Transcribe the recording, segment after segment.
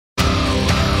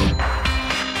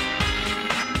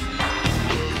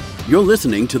You're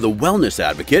listening to The Wellness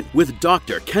Advocate with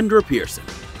Dr. Kendra Pearson.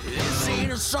 This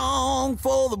ain't a song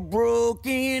for the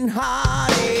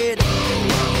broken-hearted.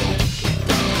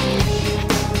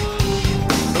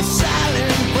 A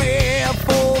silent prayer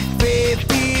for faith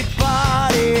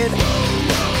departed.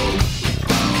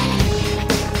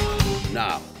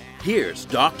 Now, here's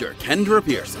Dr. Kendra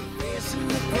Pearson. In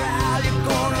the crowd, you're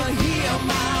gonna hear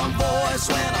my voice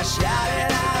when I shout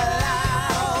it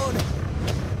out loud.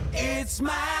 It's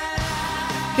my life.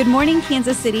 Good morning,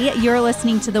 Kansas City. You're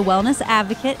listening to The Wellness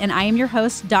Advocate, and I am your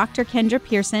host, Dr. Kendra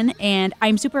Pearson, and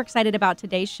I'm super excited about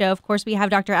today's show. Of course, we have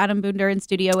Dr. Adam Bunder in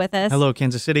studio with us. Hello,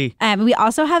 Kansas City. We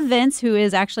also have Vince, who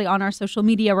is actually on our social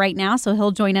media right now, so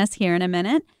he'll join us here in a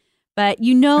minute. But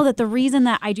you know that the reason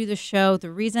that I do the show, the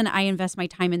reason I invest my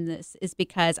time in this is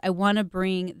because I want to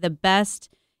bring the best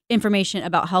information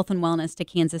about health and wellness to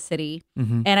Kansas City.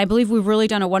 Mm-hmm. And I believe we've really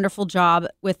done a wonderful job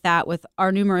with that, with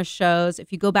our numerous shows.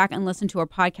 If you go back and listen to our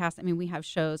podcast, I mean, we have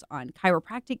shows on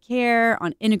chiropractic care,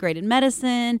 on integrated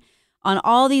medicine, on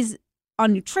all these,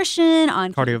 on nutrition,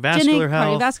 on cardiovascular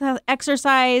health,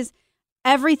 exercise,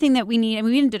 everything that we need. I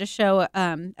mean, we even did a show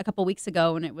a couple weeks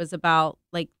ago, and it was about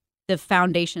like the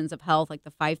foundations of health, like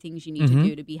the 5 things you need to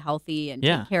do to be healthy and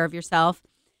take care of yourself.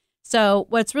 So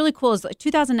what's really cool is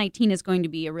 2019 is going to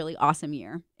be a really awesome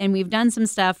year. And we've done some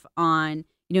stuff on,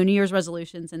 New Year's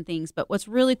resolutions and things. But what's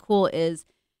really cool is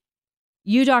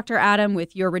you, Dr. Adam,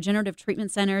 with your regenerative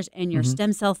treatment centers and your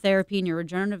stem cell therapy and your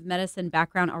regenerative medicine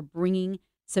background are bringing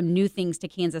some new things to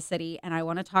Kansas City. And I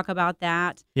want to talk about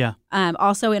that. Yeah.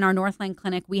 Also in our Northland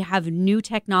Clinic, we have new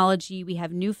technology. We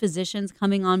have new physicians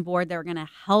coming on board that are going to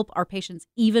help our patients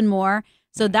even more.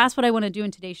 So that's what I want to do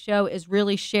in today's show is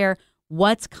really share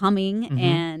what's coming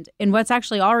and what's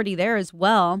actually already there as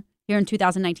well here in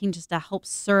 2019 just to help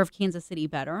serve Kansas City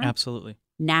better. Absolutely.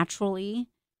 Naturally,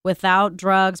 without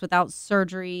drugs, without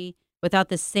surgery, without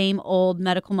the same old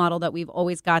medical model that we've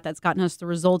always got that's gotten us the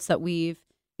results that we've,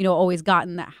 always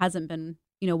gotten that hasn't been,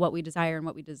 what we desire and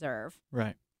what we deserve.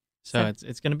 Right. So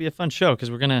it's going to be a fun show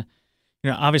because we're going to,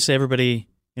 obviously everybody,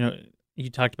 you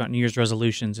talked about New Year's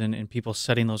resolutions and people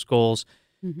setting those goals.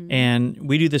 And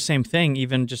we do the same thing,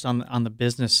 even just on the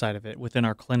business side of it within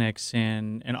our clinics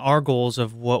and our goals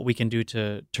of what we can do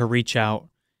to reach out,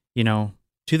 to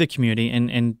the community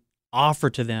and offer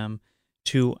to them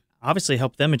to obviously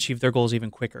help them achieve their goals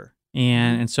even quicker.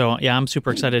 And so, I'm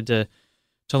super excited to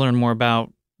learn more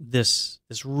about this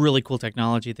really cool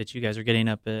technology that you guys are getting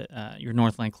up at your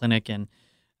Northland Clinic. And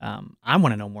I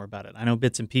want to know more about it. I know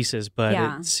bits and pieces, but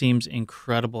it seems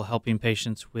incredible helping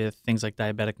patients with things like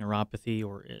diabetic neuropathy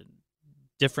or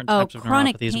different types of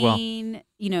chronic neuropathy pain, as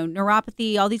well.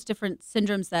 Neuropathy, all these different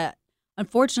syndromes that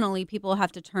unfortunately people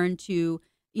have to turn to,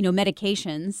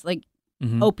 medications like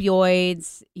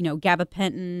opioids,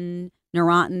 gabapentin,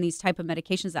 Neurontin, these type of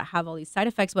medications that have all these side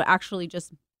effects, but actually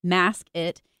just mask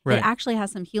it. Right. It actually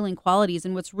has some healing qualities.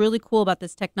 And what's really cool about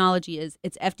this technology is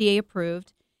it's FDA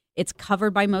approved. It's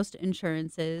covered by most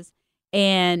insurances,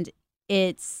 and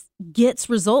it gets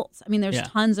results. I mean, there's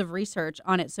tons of research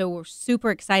on it, so we're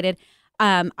super excited.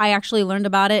 I actually learned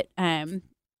about it.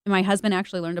 My husband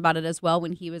actually learned about it as well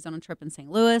when he was on a trip in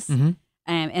St. Louis, and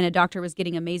a doctor was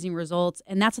getting amazing results.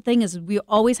 And that's the thing is we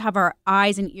always have our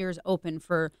eyes and ears open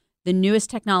for the newest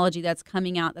technology that's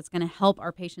coming out that's going to help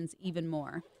our patients even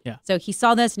more. Yeah. So he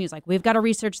saw this, and he was like, we've got to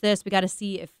research this. We got to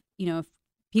see if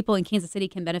people in Kansas City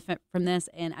can benefit from this.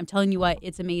 And I'm telling you what,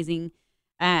 it's amazing.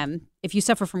 If you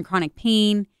suffer from chronic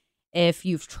pain, if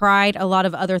you've tried a lot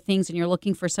of other things and you're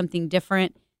looking for something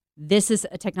different, this is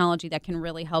a technology that can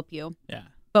really help you. Yeah.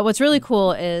 But what's really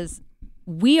cool is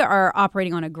we are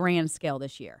operating on a grand scale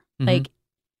this year. Like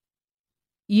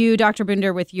you, Dr.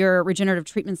 Bunder, with your regenerative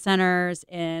treatment centers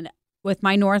and with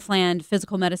my Northland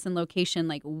physical medicine location,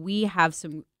 like we have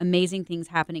some amazing things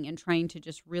happening and trying to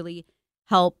just really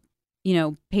help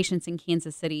patients in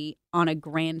Kansas City on a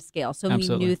grand scale. So many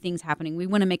new things happening. We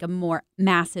want to make a more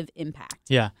massive impact.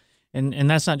 Yeah. And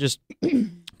that's not just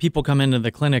people come into the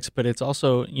clinics, but it's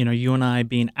also, you and I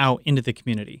being out into the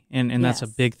community. And that's a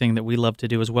big thing that we love to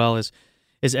do as well is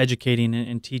educating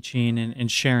and teaching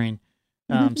and sharing.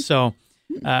 So,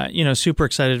 super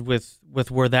excited with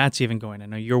where that's even going. I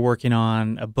know you're working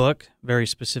on a book very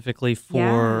specifically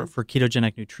for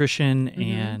ketogenic nutrition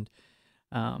and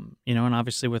and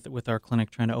obviously with our clinic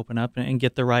trying to open up and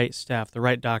get the right staff, the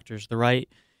right doctors, the right,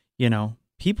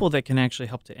 people that can actually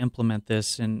help to implement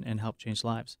this and help change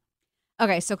lives.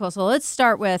 Okay, so cool. So let's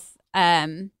start with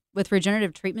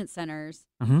regenerative treatment centers.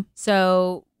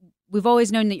 So we've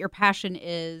always known that your passion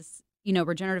is,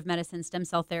 regenerative medicine, stem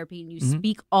cell therapy, and you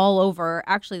speak all over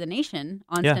actually the nation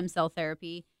on stem cell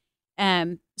therapy.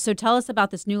 So tell us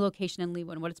about this new location in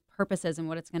Leawood, what its purpose is and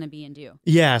what it's going to be and do.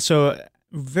 Yeah, so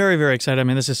very, very excited. I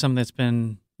mean, this is something that's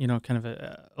been, kind of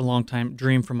a long time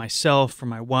dream for myself, for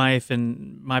my wife,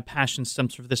 and my passion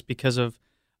stems from this because of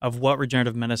what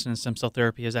regenerative medicine and stem cell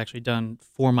therapy has actually done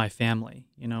for my family.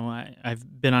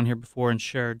 I've been on here before and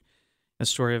shared a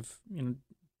story of,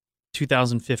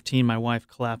 2015, my wife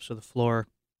collapsed to the floor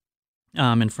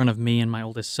in front of me and my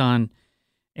oldest son.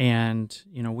 And,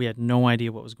 we had no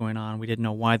idea what was going on. We didn't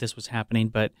know why this was happening,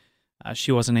 but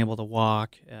she wasn't able to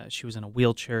walk. She was in a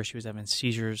wheelchair. She was having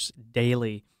seizures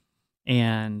daily.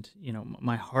 And,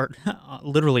 my heart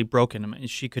literally broken. I mean,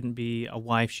 she couldn't be a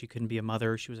wife. She couldn't be a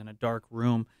mother. She was in a dark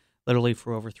room literally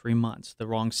for over 3 months. The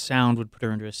wrong sound would put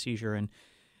her into a seizure.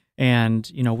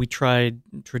 And we tried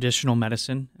traditional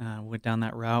medicine, went down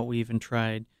that route. We even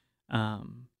tried,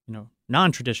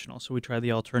 non-traditional. So we tried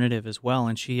the alternative as well.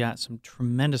 And she got some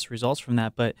tremendous results from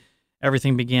that. But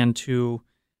everything began to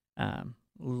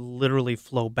literally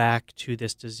flow back to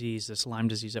this disease, this Lyme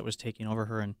disease that was taking over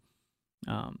her.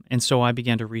 And so I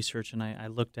began to research, and I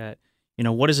looked at,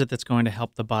 what is it that's going to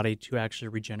help the body to actually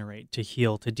regenerate, to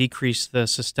heal, to decrease the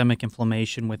systemic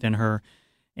inflammation within her,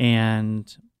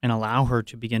 and allow her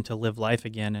to begin to live life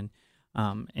again.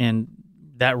 And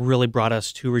that really brought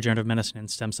us to regenerative medicine and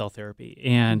stem cell therapy.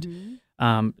 And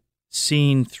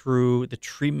seeing through the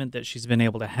treatment that she's been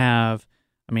able to have,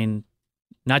 I mean,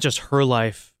 not just her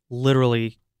life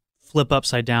literally flip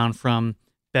upside down from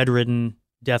bedridden,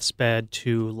 death's bed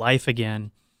to life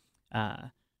again,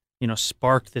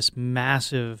 sparked this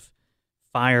massive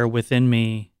fire within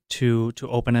me to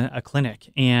open a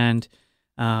clinic. And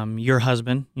your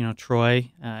husband,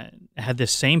 Troy, had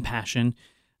this same passion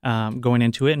going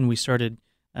into it, and we started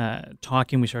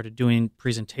talking. We started doing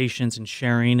presentations and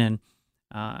sharing, and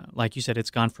like you said,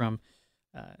 it's gone from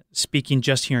speaking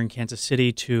just here in Kansas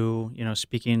City to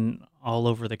speaking all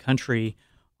over the country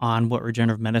on what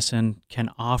regenerative medicine can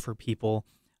offer people,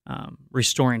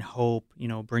 restoring hope,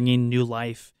 bringing new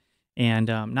life, and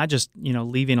not just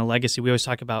leaving a legacy. We always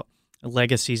talk about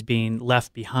legacies being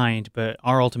left behind, but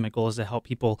our ultimate goal is to help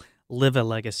people live a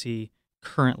legacy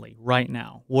currently, right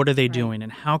now. What are they doing,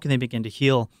 and how can they begin to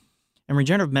heal? And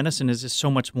regenerative medicine is just so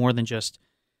much more than just,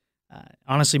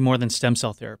 honestly, more than stem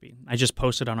cell therapy. I just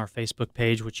posted on our Facebook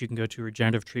page, which you can go to,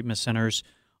 Regenerative Treatment Centers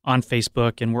on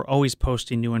Facebook, and we're always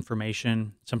posting new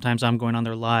information. Sometimes I'm going on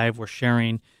there live, we're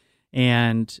sharing.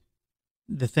 And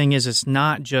the thing is, it's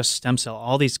not just stem cell.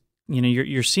 All these,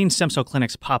 you're seeing stem cell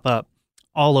clinics pop up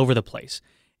all over the place.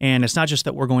 And it's not just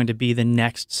that we're going to be the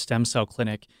next stem cell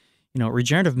clinic.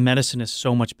 Regenerative medicine is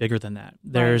so much bigger than that.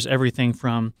 There's everything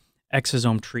from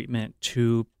exosome treatment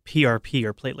to PRP,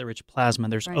 or platelet-rich plasma.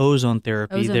 There's ozone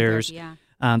therapy. There's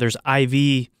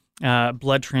IV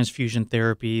blood transfusion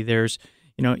therapy. There's,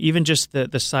 even just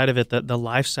the side of it, the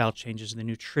lifestyle changes, the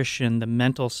nutrition, the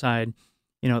mental side.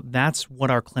 That's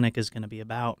what our clinic is going to be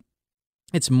about.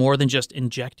 It's more than just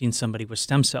injecting somebody with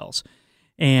stem cells.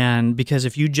 And because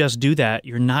if you just do that,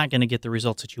 you're not going to get the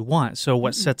results that you want. So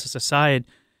what sets us aside,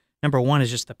 number one,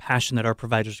 is just the passion that our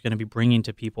providers are going to be bringing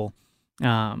to people.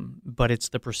 But it's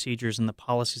the procedures and the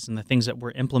policies and the things that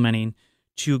we're implementing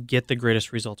to get the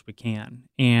greatest results we can.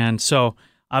 And so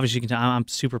obviously you can tell I'm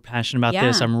super passionate about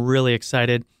this. I'm really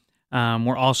excited.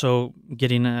 We're also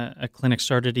getting a clinic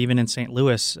started even in St.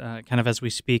 Louis, kind of as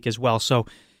we speak as well. So,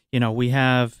 we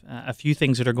have a few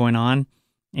things that are going on,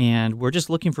 and we're just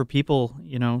looking for people,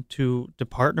 to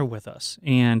partner with us.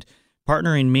 And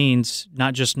partnering means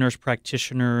not just nurse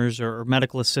practitioners or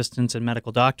medical assistants and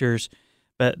medical doctors,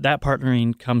 but that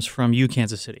partnering comes from you,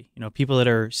 Kansas City. People that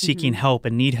are seeking help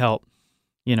and need help.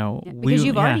 Because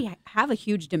you've already have a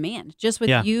huge demand just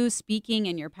with you speaking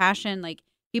and your passion. Like,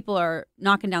 people are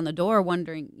knocking down the door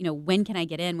wondering, when can I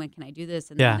get in? When can I do this?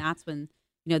 And then that's when,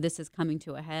 this is coming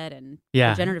to a head. And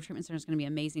Regenerative Treatment Center is going to be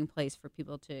an amazing place for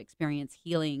people to experience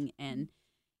healing. And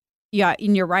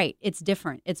and you're right. It's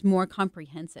different. It's more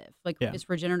comprehensive. Like, it's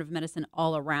regenerative medicine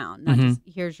all around. Not just,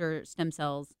 here's your stem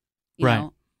cells, you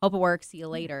know, hope it works, see you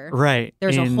later. Right.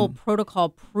 There's a whole protocol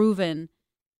proven,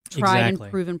 tried and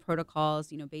proven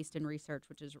protocols, based in research,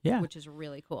 which is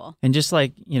really cool. And just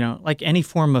like, like any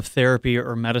form of therapy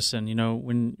or medicine,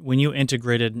 when you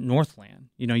integrated Northland,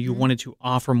 you wanted to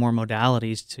offer more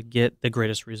modalities to get the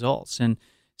greatest results. And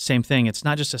same thing, it's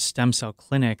not just a stem cell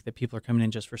clinic that people are coming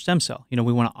in just for stem cell.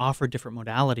 We want to offer different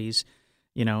modalities,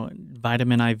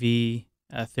 vitamin IV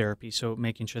therapy. So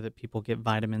making sure that people get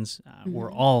vitamins.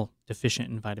 We're all deficient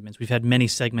in vitamins. We've had many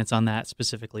segments on that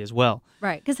specifically as well.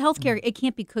 Right. Because healthcare, it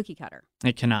can't be cookie cutter.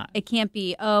 It cannot. It can't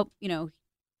be,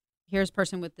 here's a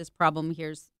person with this problem,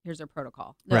 here's a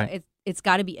protocol. No, right. It's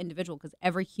got to be individual because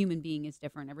every human being is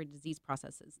different. Every disease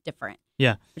process is different.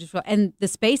 Yeah. And the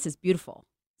space is beautiful.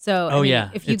 So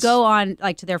if you go on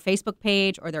like to their Facebook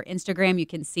page or their Instagram, you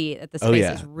can see that the space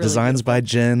is really Designs beautiful. by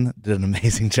Jen did an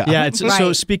amazing job. Yeah.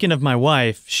 So speaking of my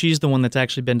wife, she's the one that's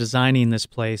actually been designing this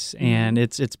place, and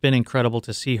it's been incredible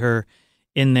to see her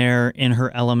in there in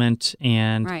her element.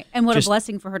 And what a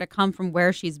blessing for her to come from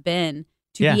where she's been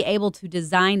to be able to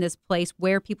design this place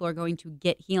where people are going to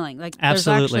get healing. Like there's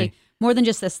actually more than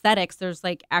just aesthetics. There's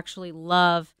like actually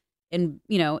love in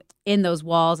those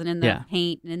walls and in the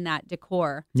paint and in that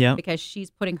decor. Yeah. Because she's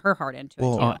putting her heart into it.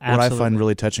 Well, what I find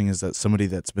really touching is that somebody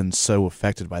that's been so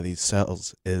affected by these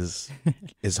cells is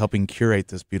helping curate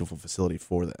this beautiful facility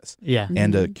for this. Yeah.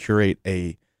 And to curate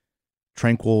a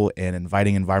tranquil and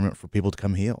inviting environment for people to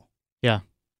come heal. Yeah.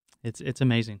 It's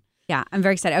amazing. Yeah, I'm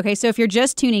very excited. Okay, so if you're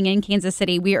just tuning in, Kansas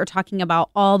City, we are talking about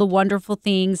all the wonderful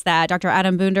things that Dr.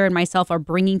 Adam Bunder and myself are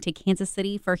bringing to Kansas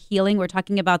City for healing. We're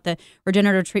talking about the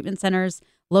Regenerative Treatment Center's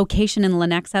location in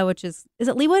Lenexa, which is it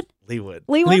Leawood?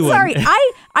 Leawood. Sorry,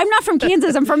 I'm not from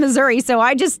Kansas. I'm from Missouri, so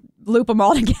I just loop them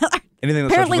all together. Anything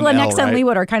that apparently starts with an Lenexa L, right? and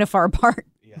Leawood are kind of far apart,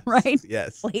 right?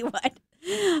 Yes. Leawood.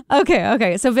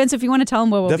 Okay. So Vince, if you want to tell them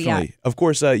where we'll be at. Of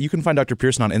course, you can find Dr.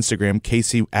 Pearson on Instagram,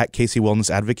 at KC Wellness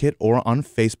Advocate, or on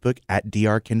Facebook at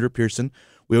Dr. Kendra Pearson.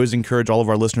 We always encourage all of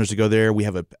our listeners to go there. We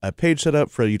have a page set up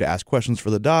for you to ask questions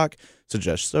for the doc,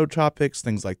 suggest show topics,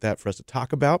 things like that for us to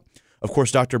talk about. Of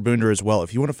course, Dr. Bunder as well.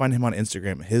 If you want to find him on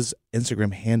Instagram, his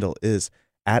Instagram handle is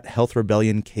at Health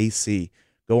Rebellion KC.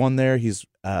 Go on there. He's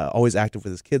always active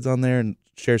with his kids on there and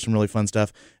shares some really fun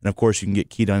stuff. And of course, you can get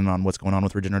keyed in on what's going on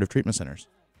with regenerative treatment centers.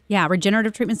 Yeah,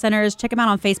 Regenerative Treatment Centers. Check them out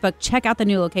on Facebook. Check out the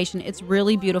new location. It's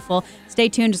really beautiful. Stay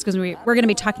tuned just because we're going to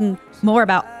be talking more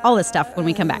about all this stuff when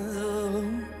we come back.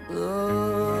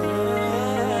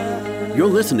 You're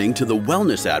listening to The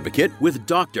Wellness Advocate with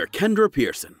Dr. Kendra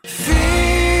Pearson. Fear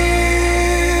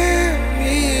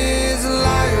is a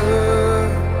liar.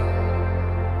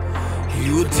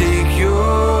 He will take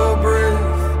your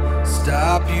breath,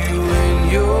 stop you in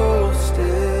your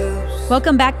steps.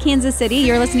 Welcome back, Kansas City.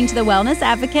 You're listening to The Wellness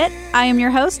Advocate. I am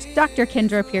your host, Dr.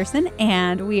 Kendra Pearson,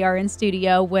 and we are in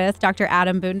studio with Dr.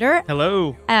 Adam Bunder.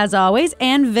 Hello. As always,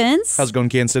 and Vince. How's it going,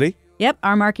 Kansas City? Yep,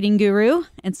 our marketing guru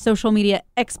and social media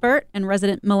expert and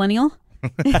resident millennial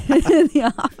in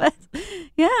the office.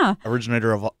 Yeah.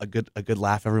 Originator of a good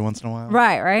laugh every once in a while.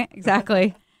 Right,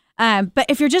 exactly. But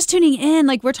if you're just tuning in,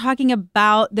 like we're talking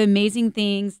about the amazing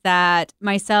things that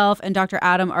myself and Dr.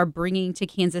 Adam are bringing to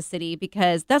Kansas City,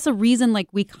 because that's a reason like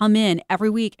we come in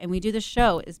every week and we do this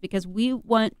show is because we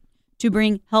want to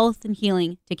bring health and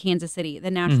healing to Kansas City the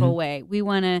natural way. We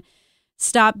want to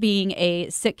stop being a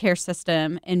sick care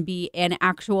system and be an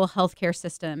actual healthcare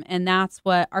system. And that's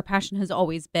what our passion has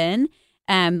always been.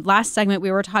 Last segment, we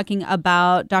were talking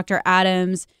about Dr.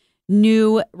 Adam's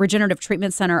new regenerative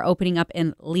treatment center opening up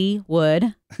in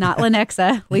Leawood, not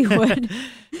Lenexa, Leawood.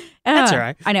 That's all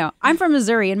right. I know. I'm from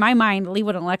Missouri. In my mind,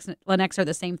 Leawood and Lenexa are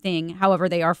the same thing. However,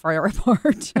 they are far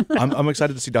apart. I'm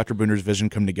excited to see Dr. Bunder's vision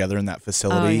come together in that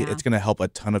facility. Oh, yeah. It's going to help a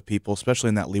ton of people, especially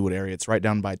in that Leawood area. It's right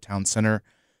down by town center.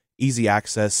 Easy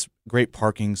access, great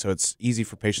parking, so it's easy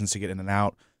for patients to get in and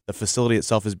out. The facility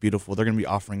itself is beautiful. They're going to be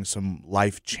offering some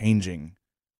life-changing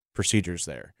procedures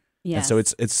there. Yes. And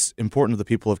so it's important to the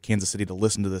people of Kansas City to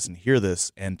listen to this and hear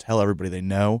this and tell everybody they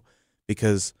know,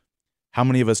 because how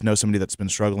many of us know somebody that's been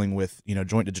struggling with,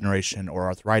 joint degeneration or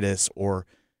arthritis or,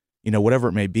 whatever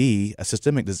it may be, a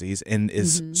systemic disease, and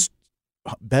is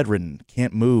bedridden,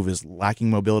 can't move, is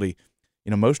lacking mobility.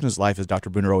 Motion is life, as Dr.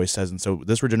 Bunder always says, and so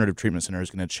this regenerative treatment center is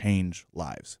going to change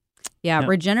lives. Yeah,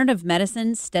 regenerative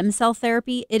medicine, stem cell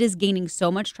therapy, it is gaining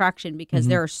so much traction because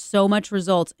there are so much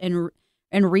results in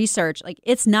research. Like,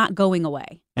 it's not going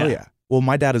away. Oh, yeah. Well,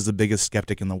 my dad is the biggest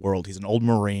skeptic in the world. He's an old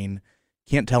Marine.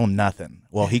 Can't tell him nothing.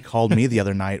 Well, he called me the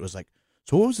other night. Was like,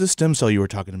 so what was this stem cell you were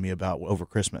talking to me about over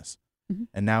Christmas?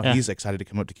 And now he's excited to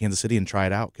come up to Kansas City and try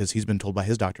it out because he's been told by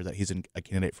his doctor that he's a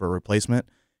candidate for a replacement.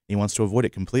 He wants to avoid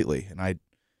it completely. And I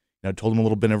told him a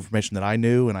little bit of information that I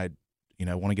knew, and I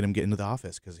want to get him into the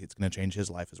office because it's going to change his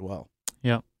life as well.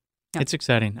 Yeah. It's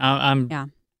exciting.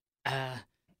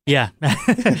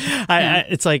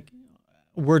 It's like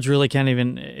words really can't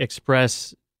even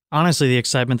express, honestly, the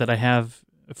excitement that I have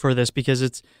for this, because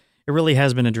it really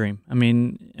has been a dream. I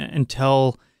mean,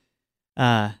 until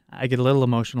I get a little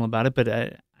emotional about it, but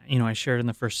I shared in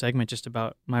the first segment just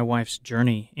about my wife's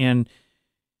journey. And,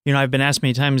 I've been asked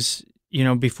many times,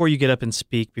 before you get up and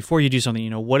speak, before you do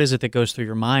something, what is it that goes through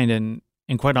your mind? And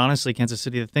quite honestly, Kansas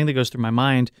City, the thing that goes through my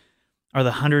mind are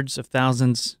the hundreds of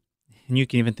thousands, and you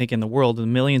can even think in the world, the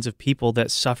millions of people that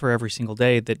suffer every single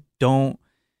day that don't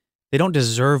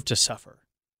deserve to suffer.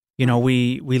 You know,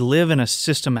 we live in a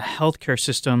system, a healthcare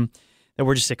system, that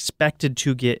we're just expected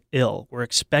to get ill. We're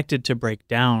expected to break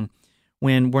down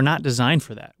when we're not designed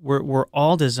for that. We're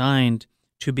all designed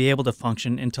to be able to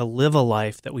function and to live a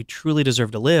life that we truly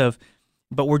deserve to live,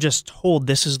 but we're just told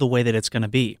this is the way that it's going to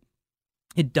be.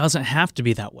 It doesn't have to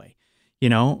be that way. You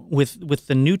know, with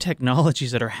the new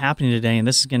technologies that are happening today, and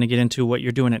this is going to get into what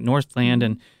you're doing at Northland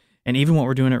and even what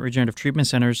we're doing at regenerative treatment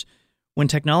centers, when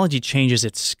technology changes,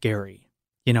 it's scary.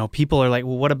 You know, people are like,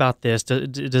 well, what about this?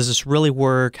 Does this really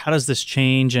work? How does this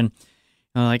change? And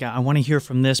like, I want to hear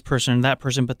from this person and that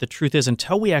person. But the truth is,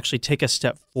 until we actually take a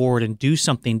step forward and do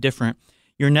something different,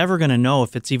 you're never going to know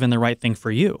if it's even the right thing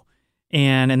for you.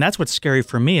 And that's what's scary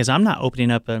for me is I'm not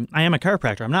opening up I am a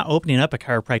chiropractor. I'm not opening up a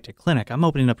chiropractic clinic. I'm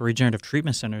opening up a regenerative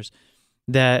treatment centers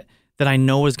that I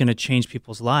know is going to change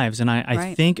people's lives. And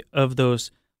I think of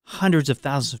those hundreds of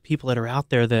thousands of people that are out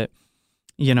there that,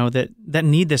 you know, that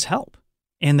need this help.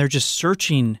 And they're just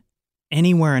searching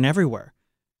anywhere and everywhere.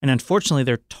 And unfortunately,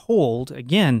 they're told,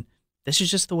 again, this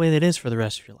is just the way that it is for the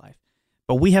rest of your life.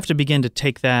 But we have to begin to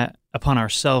take that upon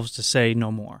ourselves to say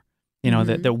no more, you know,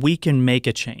 that we can make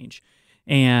a change.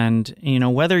 And, you know,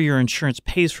 whether your insurance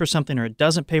pays for something or it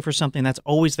doesn't pay for something, that's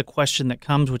always the question that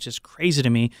comes, which is crazy to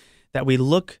me, that we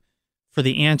look for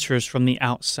the answers from the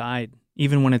outside,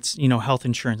 even when it's, you know, health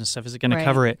insurance and stuff. Is it going to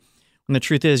cover it? When the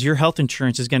truth is your health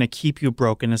insurance is going to keep you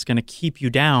broken. It's going to keep you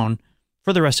down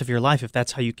for the rest of your life if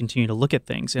that's how you continue to look at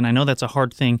things. And I know that's a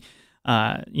hard thing,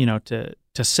 you know, to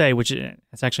say, which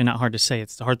it's actually not hard to say.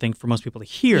 It's the hard thing for most people to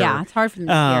hear. Yeah, it's hard for them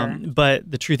to hear. But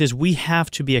the truth is we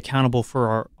have to be accountable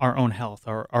for our own health,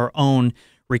 our own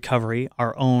recovery,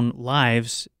 our own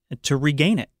lives to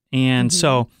regain it. And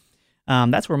so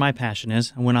that's where my passion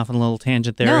is. I went off on a little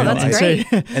tangent there. No, that's great.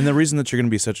 And the reason that you're going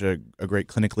to be such a great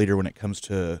clinic leader when it comes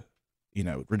to, you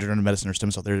know, regenerative medicine or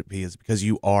stem cell therapy is because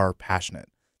you are passionate.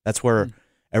 That's where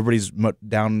everybody's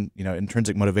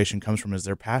intrinsic motivation comes from, is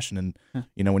their passion. And,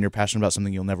 you know, when you're passionate about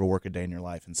something, you'll never work a day in your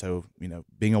life. And so, you know,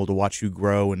 being able to watch you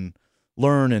grow and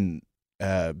learn and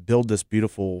build this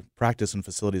beautiful practice and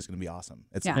facility is going to be awesome.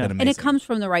 It's been amazing. And it comes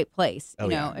from the right place. You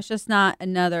know, it's just not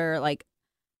another, like,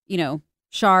 you know,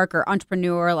 shark or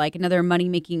entrepreneur, like another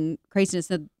money-making craziness.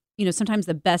 You know, sometimes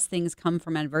the best things come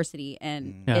from adversity.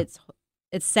 And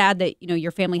it's sad that, you know,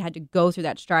 your family had to go through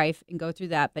that strife and go through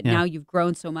that, but now you've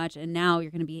grown so much, and now you're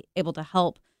going to be able to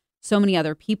help so many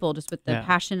other people just with the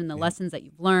passion and the lessons that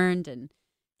you've learned and,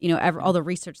 you know, all the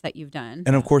research that you've done.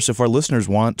 And of course, if our listeners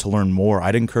want to learn more,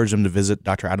 I'd encourage them to visit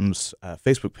Dr. Adams'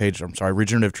 Facebook page. I'm sorry,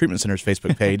 Regenerative Treatment Center's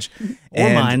Facebook page.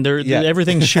 Or mine.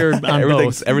 Everything's shared on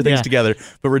both. Everything's together.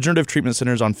 But Regenerative Treatment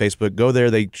Centers on Facebook, go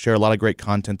there. They share a lot of great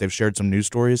content. They've shared some news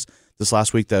stories this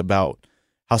last week about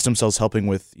how stem cells helping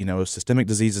with, you know, systemic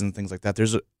diseases and things like that.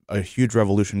 There's a huge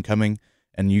revolution coming,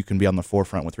 and you can be on the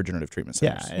forefront with regenerative treatment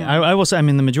centers. I will say, I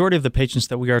mean, the majority of the patients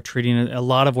that we are treating, a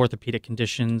lot of orthopedic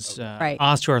conditions,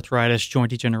 osteoarthritis, joint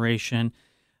degeneration,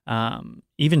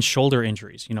 even shoulder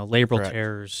injuries, you know, labral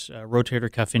tears, rotator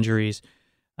cuff injuries,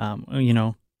 you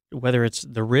know, whether it's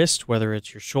the wrist, whether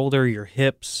it's your shoulder, your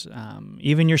hips,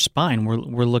 even your spine.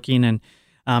 We're looking, and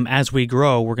as we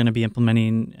grow, we're going to be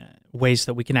implementing ways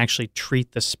that we can actually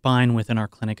treat the spine within our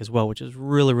clinic as well, which is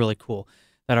really, really cool.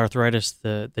 That arthritis,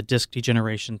 the disc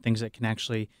degeneration, things that can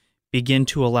actually begin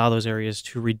to allow those areas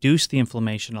to reduce the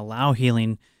inflammation, allow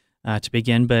healing to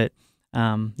begin. But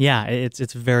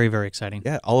it's very, very exciting.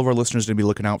 Yeah, all of our listeners are going to be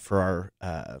looking out for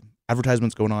our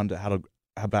advertisements going on to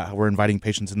about how we're inviting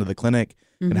patients into the clinic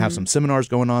and have some seminars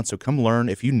going on. So come learn.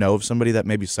 If you know of somebody that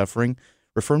may be suffering,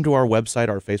 refer them to our website,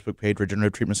 our Facebook page,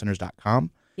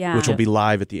 regenerativetreatmentcenters.com. Which will be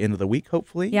live at the end of the week,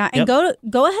 hopefully. Yeah, and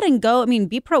go ahead and go. I mean,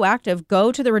 be proactive.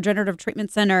 Go to the Regenerative Treatment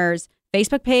Center's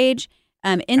Facebook page.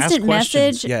 Instant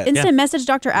message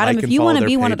Dr. Adam if you want to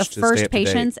be one of the first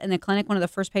patients in the clinic, one of the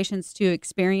first patients to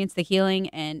experience the healing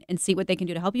and see what they can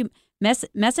do to help you.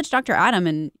 Message Dr. Adam,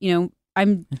 and you know,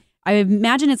 I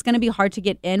imagine it's going to be hard to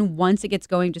get in once it gets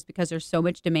going, just because there's so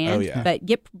much demand. But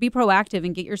be proactive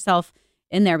and get yourself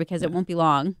in there, because it won't be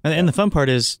long. And the fun part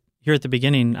is, here at the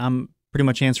beginning, I'm pretty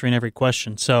much answering every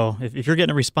question. So if you're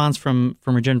getting a response from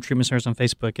Regenerative Treatment Centers on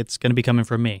Facebook, it's going to be coming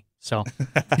from me. So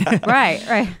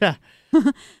right. Yeah.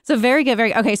 So very good.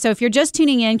 Okay. So if you're just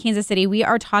tuning in, Kansas City, we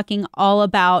are talking all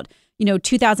about, you know,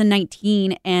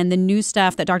 2019 and the new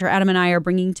stuff that Dr. Adam and I are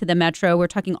bringing to the Metro. We're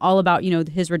talking all about, you know,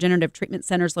 his Regenerative Treatment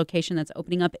Centers location that's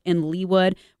opening up in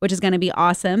Leawood, which is going to be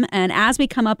awesome. And as we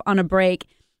come up on a break,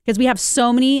 because we have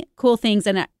so many cool things,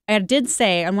 and I did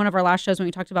say on one of our last shows when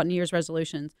we talked about New Year's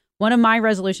resolutions, one of my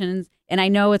resolutions, and I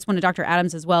know it's one of Dr.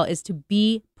 Adams as well, is to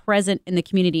be present in the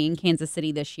community in Kansas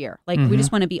City this year. Like, we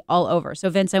just want to be all over.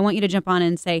 So, Vince, I want you to jump on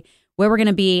and say where we're going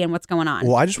to be and what's going on.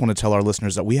 Well, I just want to tell our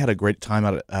listeners that we had a great time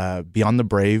at Beyond the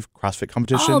Brave CrossFit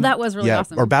competition. Oh, that was really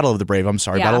awesome. Or Battle of the Brave, I'm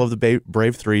sorry. Yeah. Battle of the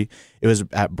Brave 3. It was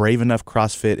at Brave Enough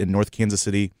CrossFit in North Kansas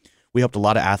City. We helped a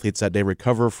lot of athletes that day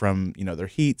recover from, their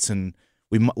heats, and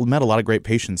we met a lot of great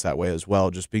patients that way as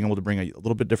well, just being able to bring a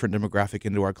little bit different demographic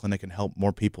into our clinic and help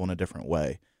more people in a different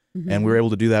way. And we were able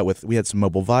to do that we had some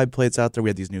mobile Vibe plates out there. We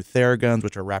had these new TheraGuns,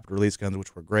 which are rapid release guns,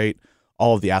 which were great.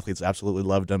 All of the athletes absolutely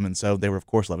loved them. And so they were, of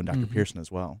course, loving Dr. Pearson as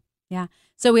well. Yeah.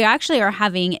 So we actually are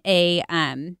having a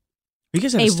you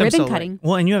guys have a stem ribbon cell cutting.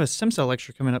 Well, and you have a stem cell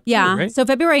lecture coming up too, right? So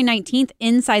February 19th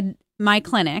inside my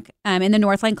clinic, in the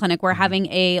Northline Clinic, we're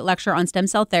having a lecture on stem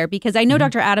cell therapy because I know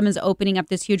Dr. Adam is opening up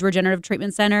this huge regenerative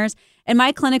treatment centers. In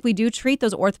my clinic, we do treat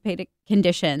those orthopedic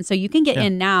conditions. So you can get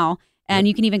in now. And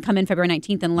you can even come in February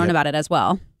 19th and learn about it as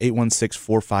well.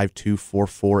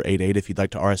 816-452-4488 if you'd like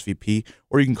to RSVP,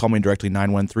 or you can call me directly,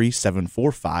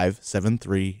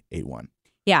 913-745-7381.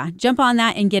 Yeah, jump on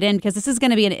that and get in because this is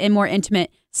going to be a more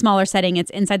intimate, smaller setting. It's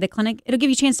inside the clinic. It'll give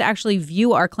you a chance to actually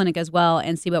view our clinic as well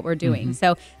and see what we're doing.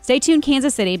 So stay tuned,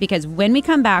 Kansas City, because when we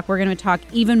come back, we're going to talk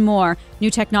even more new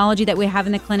technology that we have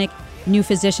in the clinic, new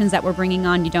physicians that we're bringing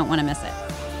on. You don't want to miss it.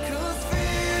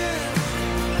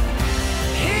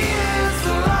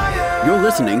 You're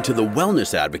listening to The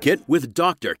Wellness Advocate with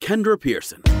Dr. Kendra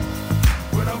Pearson.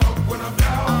 When I'm up, when I'm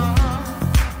down,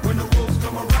 when the wolves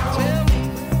come around, tell me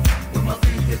when my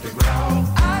feet hit the ground.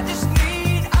 I just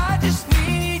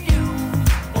need you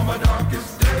on my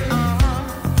darkest day.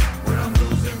 When I'm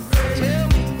losing faith, tell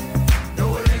me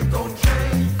no, it ain't gonna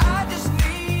change. I just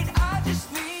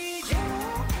need you.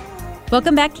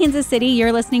 Welcome back, Kansas City.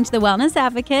 You're listening to The Wellness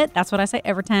Advocate. That's what I say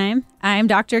every time. I'm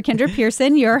Dr. Kendra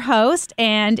Pearson, your host,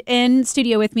 and in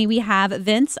studio with me, we have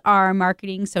Vince, our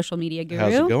marketing social media guru.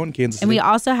 How's it going, Kansas City? And we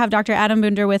also have Dr. Adam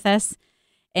Bunder with us,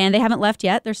 and they haven't left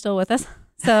yet. They're still with us.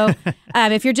 So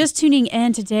if you're just tuning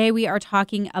in, today we are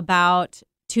talking about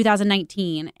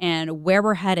 2019 and where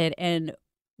we're headed and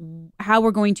how we're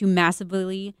going to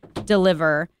massively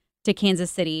deliver to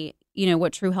Kansas City,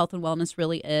 what true health and wellness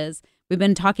really is. We've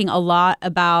been talking a lot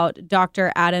about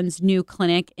Dr. Adams' new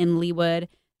clinic in Leawood,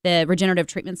 the regenerative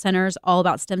treatment centers, all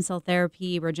about stem cell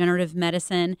therapy, regenerative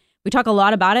medicine. We talk a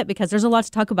lot about it because there's a lot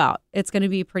to talk about. It's going to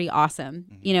be pretty awesome,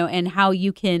 and how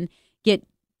you can get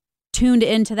tuned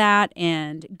into that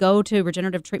and go to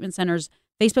Regenerative Treatment Center's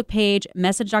Facebook page,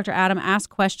 message Dr. Adam, ask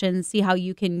questions, see how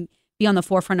you can be on the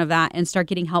forefront of that and start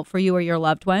getting help for you or your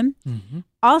loved one.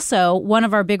 Also, one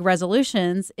of our big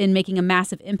resolutions in making a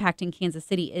massive impact in Kansas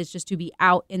City is just to be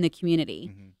out in the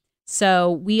community.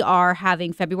 So we are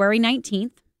having February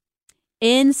 19th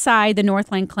inside the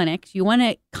Northline Clinic. If you want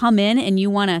to come in and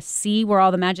you want to see where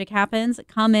all the magic happens,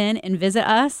 come in and visit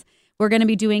us. We're going to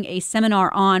be doing a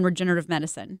seminar on regenerative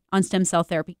medicine, on stem cell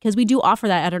therapy, because we do offer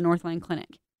that at our Northline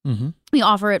Clinic. We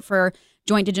offer it for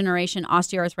joint degeneration,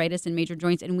 osteoarthritis, and major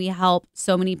joints, and we help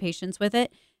so many patients with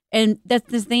it. And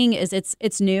that's the thing is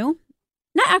it's new,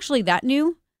 not actually that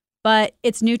new, but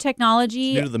it's new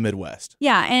technology. It's new to the Midwest.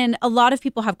 Yeah, and a lot of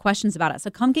people have questions about it.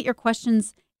 So come get your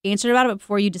questions answered about it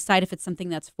before you decide if it's something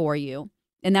that's for you.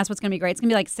 And that's what's going to be great. It's going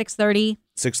to be like 6:30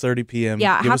 p.m.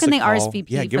 Yeah, how can they RSVP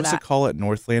Yeah, give us a call at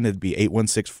Northland. It'd be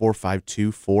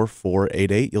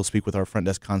 816-452-4488. You'll speak with our front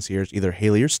desk concierge, either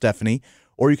Haley or Stephanie,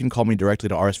 or you can call me directly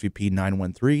to RSVP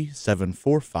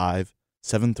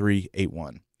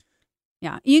 913-745-7381.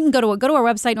 Yeah, you can go to our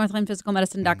website,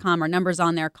 northlandphysicalmedicine.com. Our number's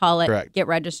on there. Call it, Correct. Get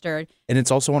registered. And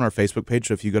it's also on our Facebook page.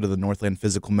 So if you go to the Northland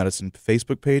Physical Medicine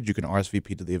Facebook page, you can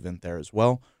RSVP to the event there as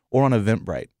well, or on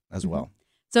Eventbrite as well.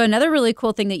 So another really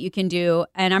cool thing that you can do,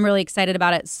 and I'm really excited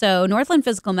about it. So Northland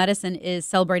Physical Medicine is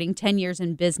celebrating 10 years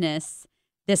in business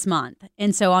this month.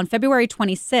 And so on February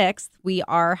 26th, we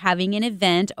are having an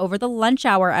event over the lunch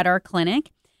hour at our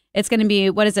clinic. It's going to be,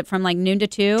 what is it, from like noon to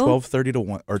 2? 12:30 to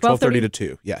 1, or 12:30 to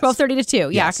 2, yes. 12:30 to 2, yeah,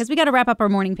 Yes. because we got to wrap up our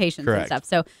morning patients Correct. and stuff.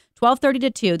 So 12:30 to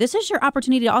 2. This is your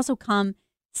opportunity to also come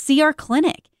see our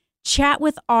clinic, chat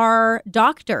with our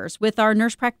doctors, with our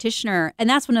nurse practitioner. And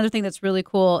that's another thing that's really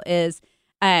cool is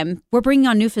we're bringing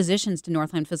on new physicians to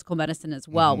Northland Physical Medicine as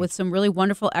well with some really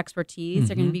wonderful expertise.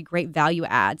 They're going to be great value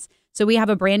adds. So we have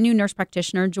a brand new nurse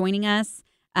practitioner joining us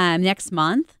next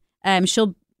month.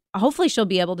 Hopefully she'll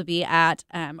be able to be at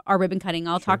our ribbon cutting.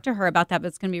 I'll talk to her about that, but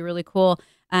it's going to be really cool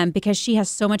because she has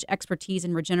so much expertise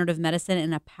in regenerative medicine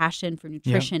and a passion for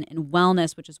nutrition and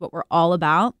wellness, which is what we're all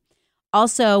about.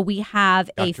 Also, we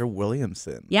have Dr.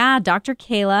 Williamson. Yeah, Dr.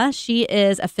 Kayla. She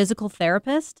is a physical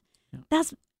therapist.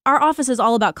 Our office is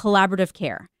all about collaborative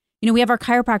care. we have our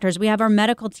chiropractors, we have our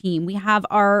medical team, we have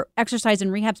our exercise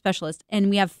and rehab specialists, and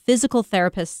we have physical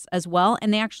therapists as well.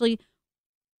 And they actually,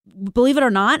 believe it or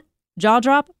not, jaw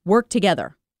drop, work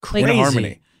together. In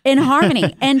harmony. In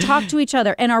harmony and talk to each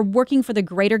other and are working for the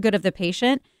greater good of the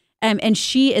patient. And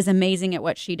she is amazing at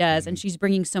what she does. And she's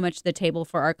bringing so much to the table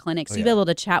for our clinic. So you'll be able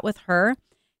to chat with her.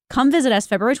 Come visit us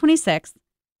February 26th.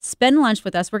 Spend lunch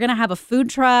with us. We're going to have a food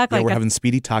truck. Yeah, we're having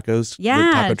speedy tacos. Yeah.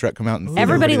 The taco truck come out and feed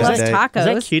everybody loves that day.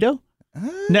 tacos. Is that keto?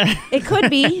 No. It could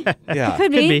be. Yeah. It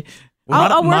could be. Could be.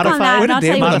 I'll work on that. Way And to I'll tell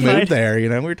damn you on what the to mood eat. there.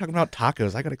 We were talking about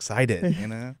tacos. I got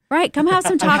excited. Right. Come have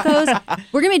some tacos.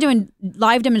 We're going to be doing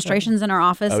live demonstrations in our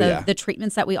office of the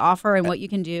treatments that we offer and what you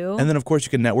can do. And then, of course,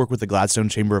 you can network with the Gladstone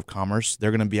Chamber of Commerce.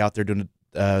 They're going to be out there doing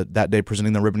that day,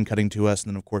 presenting the ribbon cutting to us.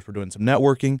 And then, of course, we're doing some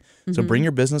networking. So bring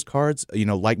your business cards.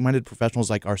 Like-minded professionals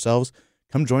like ourselves,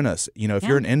 come join us. If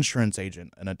you're an insurance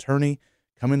agent, an attorney,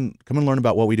 come and learn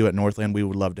about what we do at Northland. We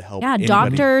would love to help. Yeah,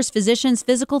 anybody. doctors, physicians,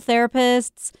 physical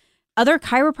therapists, other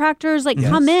chiropractors,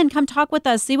 come talk with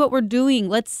us, see what we're doing.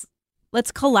 Let's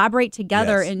collaborate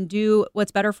together and do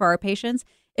what's better for our patients.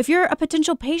 If you're a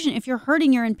potential patient, if you're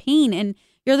hurting, you're in pain, and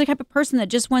you're the type of person that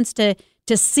just wants to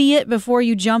see it before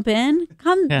you jump in,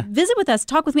 come visit with us,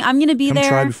 talk with me. I'm going to be there. Come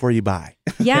try before you buy.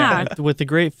 Yeah. With the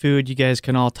great food, you guys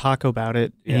can all talk about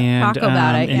it and Talk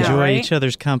about it, enjoy each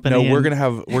other's company. No, we're gonna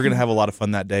have a lot of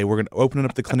fun that day. We're gonna open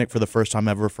up the clinic for the first time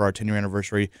ever for our 10-year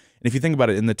anniversary. And if you think about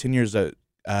it, in the 10 years that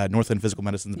Northland Physical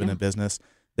Medicine's been in business,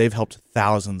 they've helped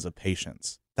thousands of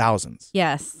patients. Thousands.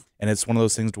 Yes. And it's one of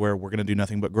those things where we're going to do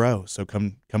nothing but grow. So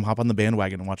come hop on the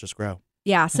bandwagon and watch us grow.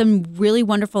 Yeah, some really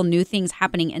wonderful new things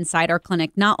happening inside our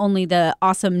clinic. Not only the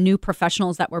awesome new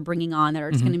professionals that we're bringing on that are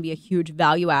just going to be a huge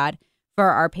value add for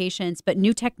our patients, but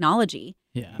new technology.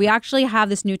 Yeah. We actually have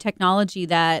this new technology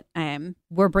that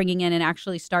we're bringing in and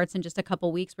actually starts in just a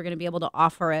couple weeks. We're going to be able to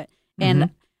offer it.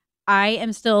 And I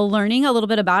am still learning a little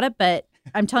bit about it, but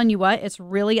I'm telling you what, it's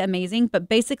really amazing. But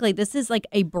basically, this is like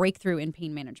a breakthrough in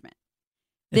pain management.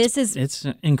 It's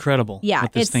incredible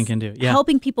what this thing can do. Yeah.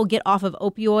 Helping people get off of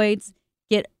opioids,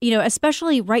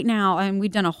 especially right now, and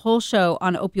we've done a whole show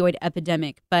on opioid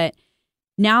epidemic, but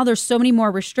now there's so many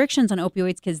more restrictions on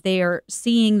opioids because they are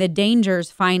seeing the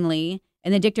dangers finally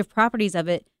and the addictive properties of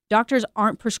it. Doctors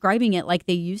aren't prescribing it like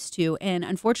they used to. And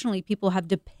unfortunately, people have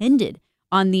depended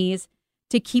on these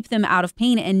to keep them out of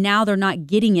pain. And now they're not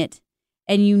getting it.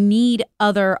 And you need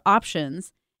other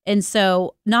options. And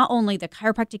so not only the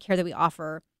chiropractic care that we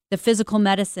offer, the physical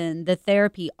medicine, the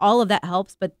therapy, all of that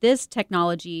helps. But this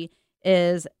technology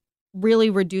is really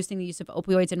reducing the use of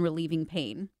opioids and relieving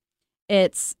pain.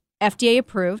 It's FDA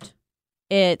approved.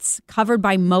 It's covered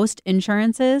by most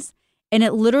insurances. And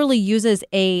it literally uses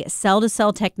a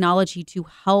cell-to-cell technology to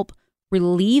help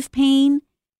relieve pain,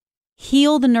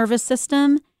 heal the nervous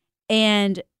system,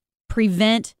 and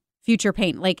prevent future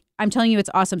pain. Like, I'm telling you, it's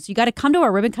awesome. So you got to come to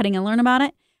our ribbon cutting and learn about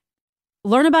it.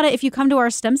 Learn about it if you come to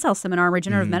our stem cell seminar,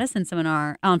 regenerative medicine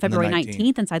seminar on February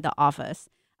 19th inside the office.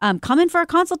 Come in for a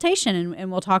consultation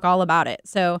and we'll talk all about it.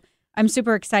 So I'm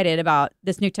super excited about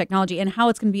this new technology and how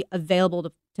it's going to be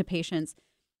available to patients.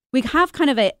 We have kind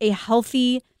of a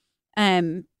healthy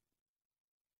amount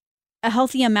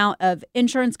of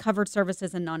insurance covered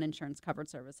services and non-insurance covered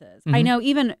services. I know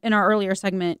even in our earlier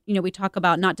segment, we talk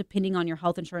about not depending on your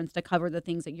health insurance to cover the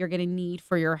things that you're going to need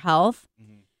for your health.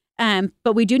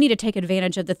 But we do need to take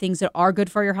advantage of the things that are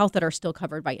good for your health that are still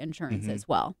covered by insurance as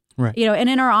well. Right. And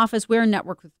in our office, we're in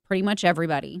network with pretty much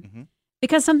everybody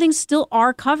because some things still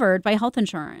are covered by health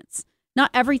insurance.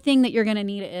 Not everything that you're going to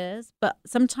need is, but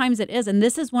sometimes it is. And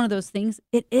this is one of those things.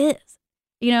 It is.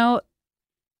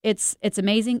 It's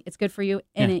amazing. It's good for you.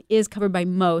 And it is covered by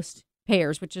most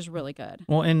payers, which is really good.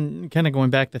 Well, and kind of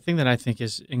going back, the thing that I think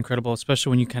is incredible,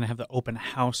 especially when you kind of have the open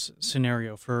house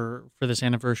scenario for this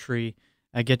anniversary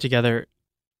get together,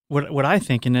 what I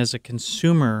think, and as a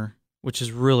consumer, which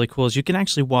is really cool, is you can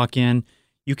actually walk in,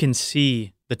 you can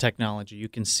see the technology, you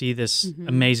can see this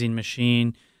amazing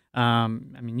machine.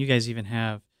 You guys even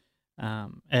have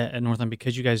at Northland,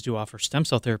 because you guys do offer stem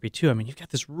cell therapy too. You've got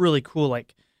this really cool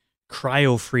like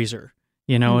cryo freezer.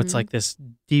 It's like this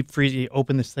deep freeze. You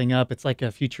open this thing up, it's like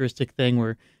a futuristic thing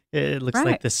where it looks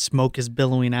like the smoke is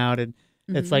billowing out and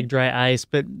it's like dry ice.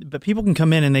 But people can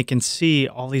come in and they can see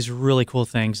all these really cool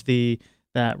things.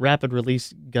 That rapid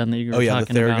release gun that you were talking about.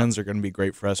 The Theraguns are going to be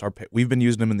great for us. We've been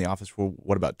using them in the office for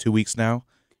about 2 weeks now,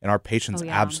 and our patients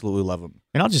absolutely love them.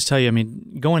 And I'll just tell you,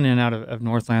 going in and out of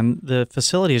Northland, the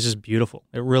facility is just beautiful.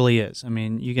 It really is.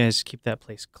 You guys keep that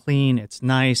place clean. It's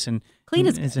nice and clean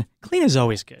is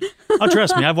always good. Oh,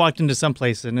 trust me, I've walked into some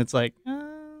place and it's like,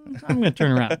 I'm going to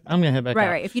turn around. I'm going to head back out.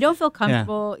 Right. If you don't feel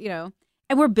comfortable,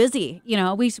 and we're busy. You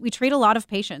know, we treat a lot of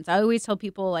patients. I always tell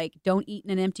people, like, don't eat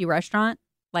in an empty restaurant.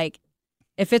 Like,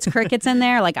 if it's crickets in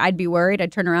there, like, I'd be worried.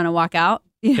 I'd turn around and walk out.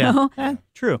 You know,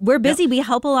 true. We're busy. We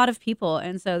help a lot of people,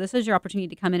 and so this is your opportunity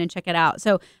to come in and check it out.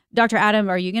 So, Dr. Adam,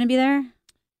 are you going to be there?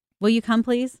 Will you come,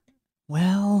 please?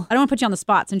 Well, I don't want to put you on the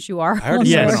spot since you are. I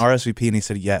already sent an RSVP and he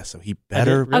said yes, so he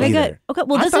better be Okay, there. good. Okay,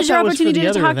 well, I this thought is your that was for opportunity the to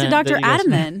other talk to event Dr. that you guys-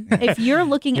 Adam then. If you're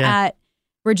looking at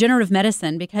regenerative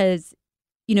medicine because,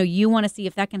 you know, you want to see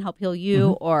if that can help heal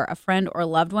you or a friend or a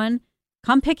loved one,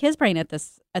 come pick his brain at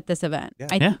this event. Yeah.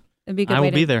 I think it'd be a good I way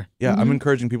will to be there. Yeah, I'm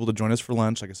encouraging people to join us for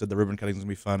lunch. Like I said, the ribbon cutting is going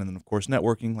to be fun. And then, of course,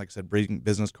 networking. Like I said, bringing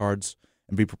business cards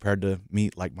and be prepared to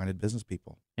meet like-minded business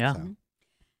people. Yeah.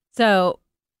 So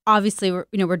obviously,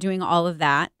 we're doing all of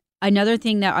that. Another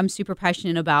thing that I'm super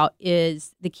passionate about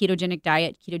is the ketogenic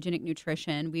diet, ketogenic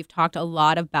nutrition. We've talked a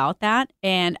lot about that,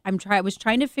 and I was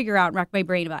trying to figure out, rack my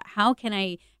brain about how can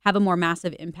I have a more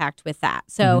massive impact with that.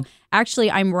 So actually,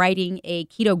 I'm writing a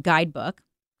keto guidebook.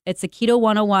 It's a Keto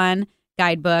 101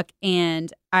 guidebook,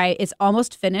 and it's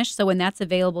almost finished. So when that's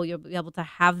available, you'll be able to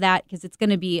have that because it's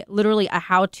going to be literally a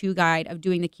how-to guide of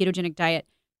doing the ketogenic diet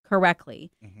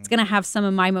correctly. It's going to have some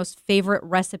of my most favorite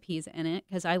recipes in it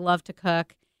because I love to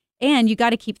cook. And you got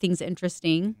to keep things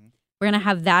interesting. We're going to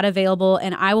have that available,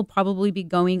 and I will probably be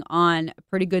going on a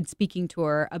pretty good speaking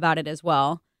tour about it as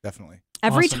well. Definitely.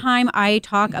 Every Awesome. time I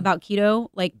talk about keto,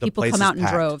 like The people place come is out in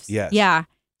packed. droves. Yes. Yeah.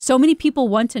 So many people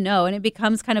want to know, and it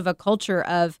becomes kind of a culture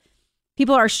of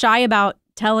people are shy about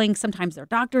telling sometimes their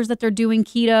doctors that they're doing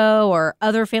keto or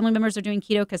other family members are doing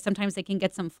keto because sometimes they can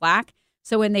get some flack.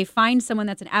 So when they find someone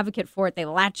that's an advocate for it, they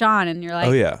latch on, and you're like,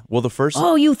 Oh yeah. Well, the first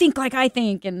you think like I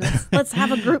think, and let's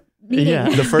have a group meeting. Yeah.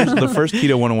 the first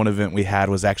Keto 101 event we had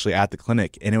was actually at the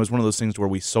clinic, and it was one of those things where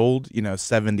we sold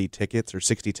 70 tickets or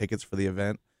 60 tickets for the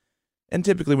event. And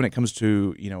typically when it comes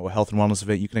to a health and wellness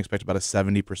event, you can expect about a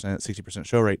 70%, 60%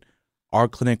 show rate. Our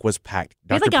clinic was packed.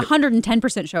 We had like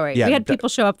 110% show rate. Yeah, We had people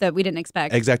show up that we didn't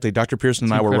expect. Exactly. Dr. Pearson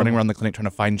and It's I were running incredible. around the clinic trying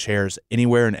to find chairs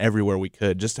anywhere and everywhere we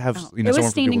could, just to have It someone was for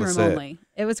standing people to room sit. only.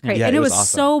 It was great. Yeah, and it it was was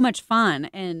awesome. so much fun.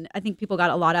 And I think people got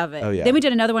a lot of it. Oh, yeah. Then we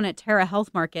did another one at Terra Health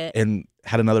Market. And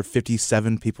had another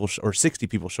 57 people or 60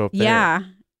 people show up there. Yeah.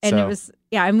 And So- it was,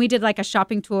 and we did like a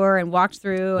shopping tour and walked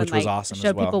through Which and was like awesome as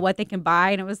showed well. people what they can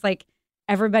buy. And it was like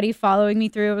everybody following me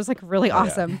through. It was like really Oh, yeah.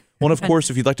 awesome. Well, and of course,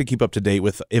 if you'd like to keep up to date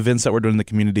with events that we're doing in the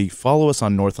community, follow us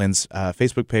on Northland's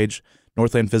Facebook page,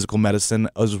 Northland Physical Medicine,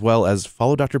 as well as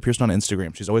follow Dr. Pearson on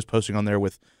Instagram. She's always posting on there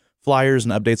with flyers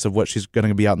and updates of what she's going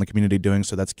to be out in the community doing.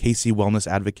 So that's KC Wellness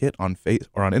Advocate on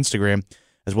Instagram,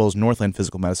 as well as Northland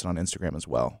Physical Medicine on Instagram as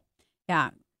well.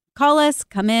 Yeah. Call us,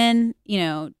 come in,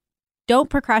 don't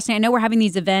procrastinate. I know we're having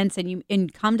these events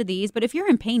and come to these, but if you're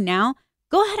in pain now,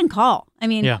 go ahead and call. I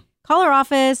mean, call our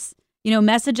office,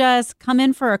 message us, come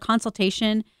in for a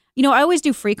consultation. I always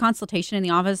do free consultation in the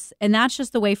office, and that's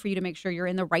just the way for you to make sure you're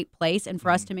in the right place and for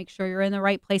us to make sure you're in the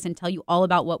right place and tell you all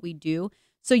about what we do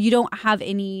so you don't have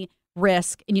any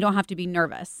risk and you don't have to be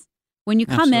nervous. When you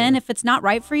come in, if it's not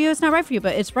right for you, it's not right for you,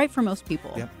 but it's right for most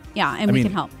people. Yep. Yeah, and we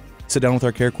can help. Sit down with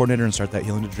our care coordinator and start that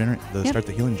start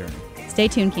the healing journey. Stay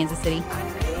tuned, Kansas City.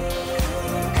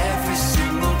 Every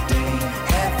single day,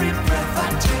 every breath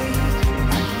I take,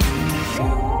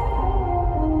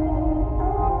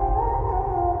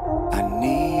 I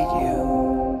need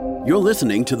you. You're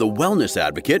listening to The Wellness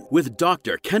Advocate with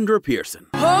Dr. Kendra Pearson.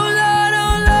 Oh Lord,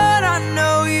 I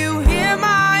know you hear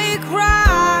my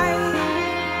cry.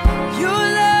 Your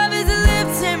love is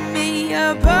lifting me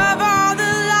above all the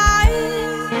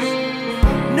lies.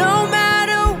 No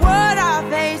matter what I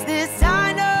face, this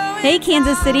I know. Hey,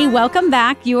 Kansas City, welcome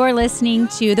back. You are listening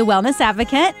to The Wellness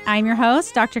Advocate. I'm your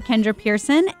host, Dr. Kendra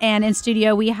Pearson, and in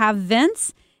studio we have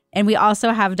Vince, and we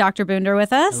also have Dr. Boonder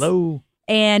with us. Hello.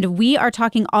 And we are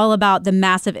talking all about the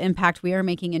massive impact we are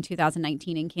making in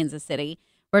 2019 in Kansas City.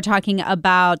 We're talking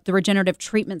about the regenerative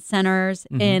treatment centers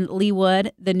in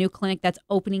Leawood, the new clinic that's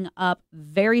opening up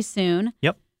very soon.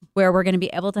 Yep. Where we're going to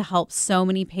be able to help so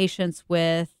many patients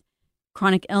with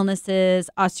chronic illnesses,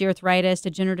 osteoarthritis,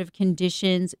 degenerative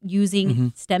conditions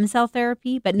using stem cell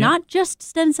therapy, but not just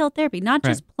stem cell therapy, not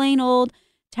just plain old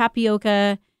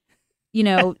tapioca,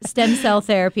 stem cell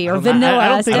therapy or I vanilla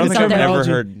don't think stem I've cell never therapy.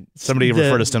 heard somebody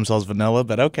refer to stem cells as vanilla,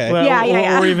 but okay. Well,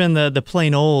 Yeah. Or even the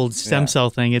plain old stem cell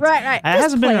thing. It's, Right. It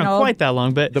hasn't been Plain around old. quite that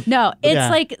long, but No, it's Yeah.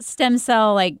 like stem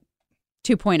cell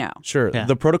 2.0. Sure. Yeah.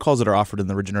 The protocols that are offered in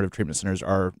the regenerative treatment centers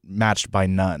are matched by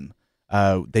none.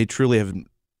 They truly have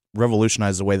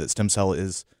revolutionized the way that stem cell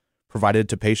is provided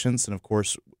to patients. And of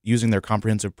course, using their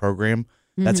comprehensive program,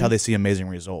 that's how they see amazing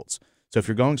results. So if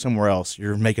you're going somewhere else,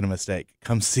 you're making a mistake.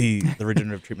 Come see the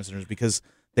regenerative treatment centers because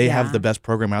they have the best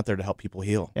program out there to help people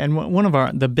heal. And one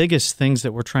of the biggest things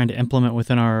that we're trying to implement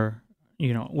within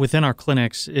our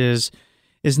clinics is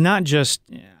not just,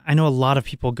 I know a lot of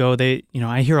people go,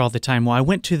 I hear all the time, well, I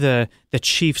went to the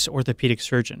Chiefs orthopedic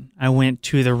surgeon. I went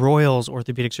to the Royals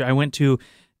orthopedic surgeon. I went to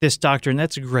this doctor, and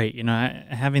that's great.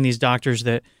 Having these doctors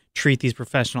that treat these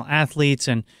professional athletes,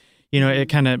 and, it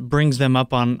kind of brings them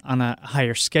up on a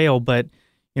higher scale. But,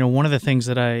 one of the things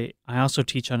that I also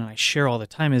teach on and I share all the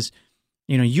time is,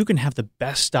 you can have the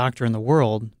best doctor in the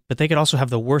world, but they could also have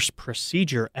the worst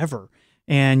procedure ever,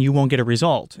 and you won't get a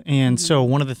result. And so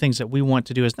one of the things that we want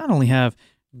to do is not only have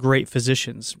great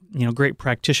physicians, great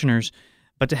practitioners,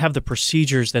 but to have the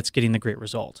procedures that's getting the great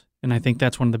result. And I think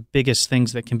that's one of the biggest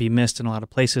things that can be missed in a lot of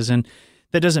places. And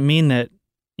that doesn't mean that,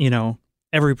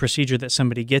 every procedure that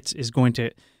somebody gets is going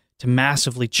to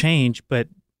massively change, but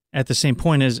at the same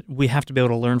point is we have to be able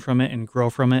to learn from it and grow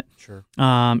from it, Sure,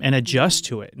 and adjust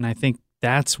to it. And I think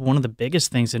that's one of the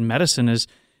biggest things in medicine is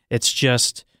it's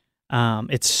just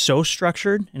it's so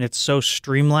structured and it's so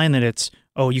streamlined that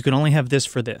you can only have this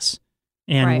for this.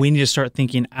 And we need to start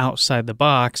thinking outside the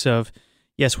box of,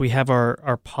 yes, we have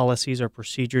our policies, our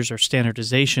procedures, our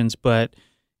standardizations, but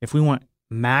if we want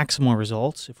maximal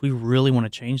results, if we really want to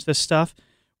change this stuff,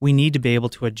 we need to be able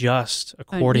to adjust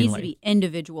accordingly. It needs to be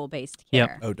individual-based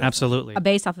care. Yep, absolutely.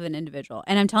 Based off of an individual.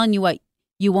 And I'm telling you what,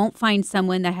 you won't find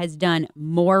someone that has done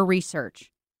more research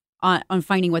on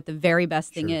finding what the very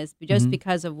best thing is, just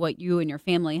because of what you and your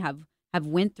family have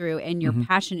went through and your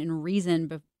passion and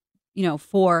reason,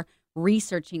 for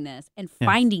researching this and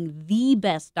finding the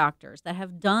best doctors that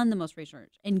have done the most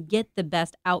research and get the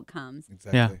best outcomes.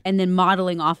 Exactly. And then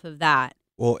modeling off of that.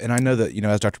 Well, and I know that,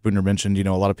 as Dr. Buhner mentioned,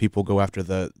 a lot of people go after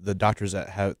the doctors that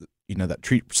have, that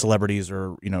treat celebrities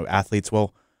or, athletes.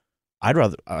 Well, I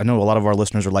know a lot of our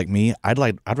listeners are like me. I'd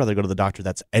rather go to the doctor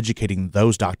that's educating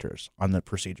those doctors on the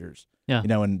procedures. Yeah.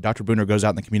 And Dr. Buhner goes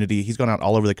out in the community. He's gone out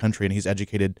all over the country and he's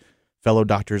educated fellow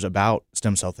doctors about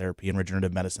stem cell therapy and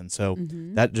regenerative medicine. So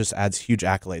that just adds huge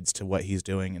accolades to what he's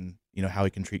doing and, how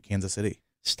he can treat Kansas City.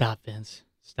 Stop, Vince.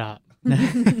 Stop.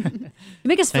 You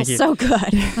make us feel so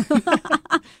good.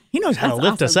 He knows how to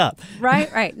lift us up.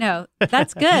 Right. No,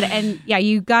 that's good. And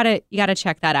you gotta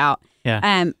check that out.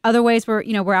 Yeah. Other ways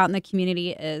we're out in the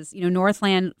community is,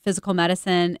 Northland Physical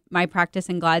Medicine, my practice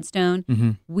in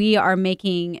Gladstone. We are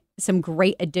making some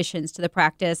great additions to the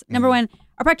practice. Number one,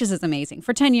 our practice is amazing.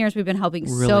 For 10 years, we've been helping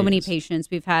so many patients.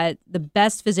 We've had the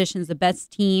best physicians, the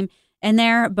best team in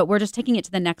there, but we're just taking it to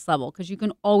the next level because you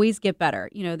can always get better.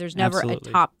 There's never a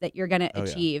top that you're going to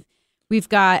achieve. We've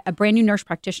got a brand new nurse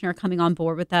practitioner coming on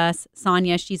board with us,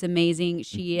 Sonia. She's amazing.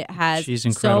 She's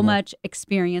so much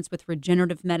experience with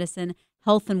regenerative medicine,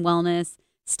 health and wellness,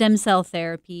 stem cell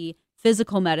therapy,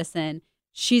 physical medicine.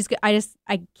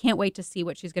 I can't wait to see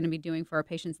what she's going to be doing for our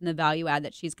patients and the value add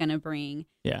that she's going to bring.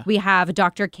 Yeah. We have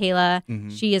Dr. Kayla.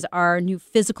 She is our new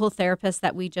physical therapist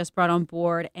that we just brought on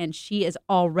board, and she is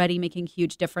already making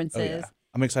huge differences. Oh, yeah.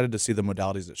 I'm excited to see the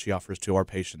modalities that she offers to our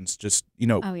patients. Just,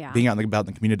 being out and about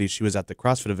in the community, she was at the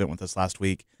CrossFit event with us last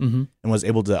week and was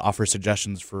able to offer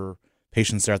suggestions for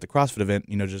patients there at the CrossFit event,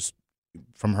 just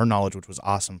from her knowledge, which was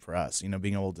awesome for us,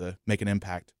 being able to make an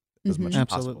impact as much as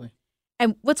possible.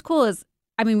 And what's cool is,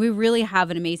 we really have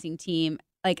an amazing team.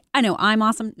 Like, I know I'm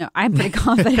awesome. No, I'm pretty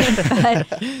confident,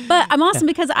 but I'm awesome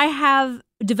because I have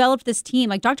developed this team.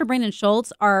 Like Dr. Brandon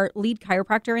Schultz, our lead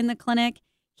chiropractor in the clinic,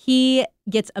 he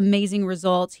gets amazing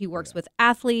results. He works with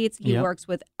athletes. He works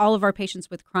with all of our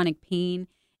patients with chronic pain.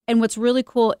 And what's really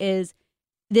cool is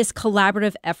this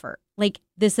collaborative effort. Like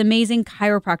this amazing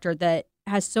chiropractor that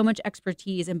has so much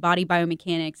expertise in body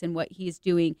biomechanics and what he's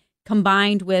doing,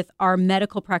 combined with our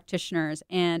medical practitioners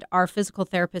and our physical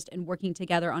therapist and working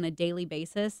together on a daily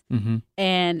basis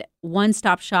and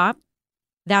one-stop shop.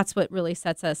 That's what really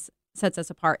sets us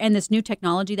apart. And this new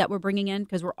technology that we're bringing in,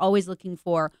 because we're always looking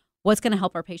for what's going to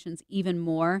help our patients even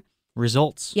more.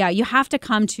 Results. Yeah, you have to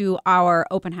come to our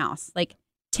open house. Like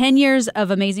 10 years of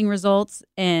amazing results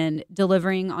and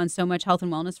delivering on so much health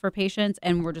and wellness for patients.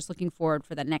 And we're just looking forward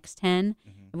for the next 10.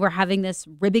 We're having this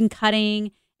ribbon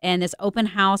cutting and this open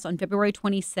house on February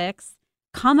 26th.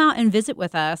 Come out and visit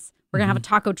with us. We're going to have a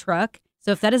taco truck. So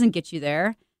if that doesn't get you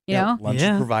there, you know. Lunch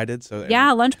is provided. So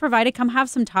lunch provided. Come have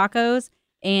some tacos.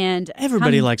 And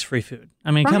everybody likes free food.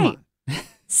 I mean, come on.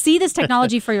 See this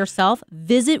technology for yourself.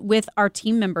 Visit with our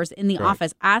team members in the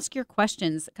office. Ask your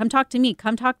questions. Come talk to me.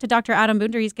 Come talk to Dr. Adam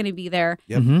Buhner. He's going to be there.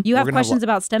 Yep. You have questions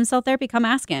about stem cell therapy, come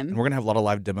ask him. And we're going to have a lot of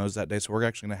live demos that day. So we're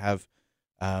actually going to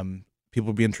have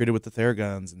people being treated with the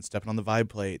Theraguns and stepping on the Vibe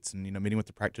plates and, meeting with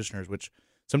the practitioners, which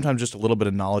sometimes just a little bit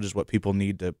of knowledge is what people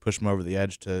need to push them over the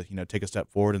edge to, take a step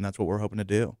forward. And that's what we're hoping to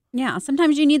do. Yeah.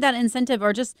 Sometimes you need that incentive,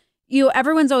 or just,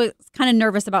 everyone's always kind of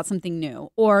nervous about something new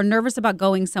or nervous about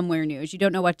going somewhere new as you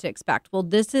don't know what to expect. Well,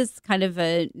 this is kind of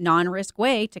a non-risk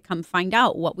way to come find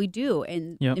out what we do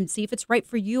and see if it's right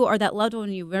for you or that loved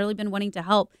one you've really been wanting to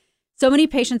help. So many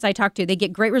patients I talk to, they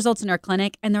get great results in our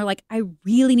clinic and they're like, I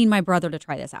really need my brother to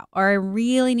try this out, or I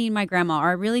really need my grandma, or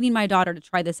I really need my daughter to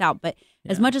try this out. But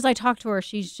as much as I talk to her,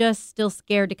 she's just still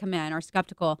scared to come in or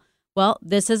skeptical. Well,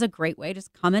 this is a great way.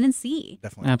 Just come in and see.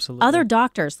 Definitely. Absolutely. Other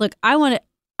doctors, look,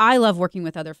 I love working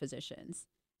with other physicians,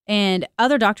 and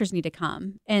other doctors need to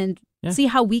come and see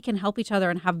how we can help each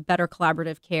other and have better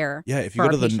collaborative care. Yeah, if you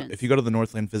go to the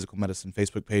Northland Physical Medicine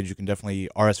Facebook page, you can definitely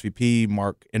RSVP,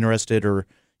 mark interested, or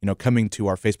coming to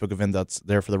our Facebook event that's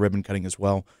there for the ribbon cutting as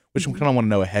well, which we kind of want to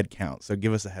know a head count. So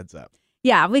give us a heads up.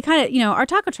 Yeah, we kind of, our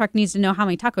taco truck needs to know how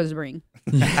many tacos to bring.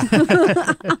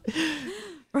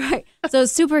 Right. So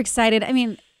super excited. I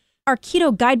mean, our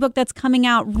keto guidebook that's coming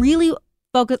out, really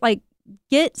focus,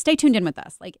 stay tuned in with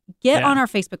us. Get on our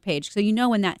Facebook page so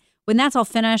when that's all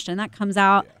finished and that comes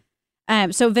out.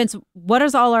 So Vince, what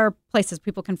is all our places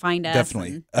people can find us?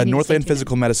 Definitely. Northland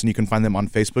Physical Medicine, you can find them on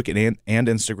Facebook and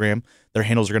Instagram. Their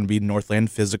handles are going to be Northland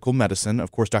Physical Medicine.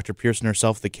 Of course, Dr. Pearson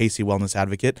herself, the KC Wellness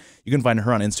Advocate. You can find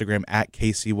her on Instagram at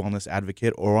KC Wellness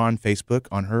Advocate, or on Facebook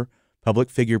on her public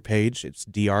figure page. It's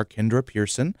Dr. Kendra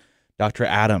Pearson. Dr.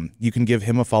 Adam, you can give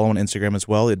him a follow on Instagram as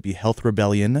well. It'd be Health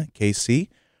Rebellion KC,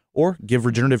 or give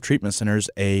Regenerative Treatment Centers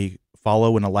a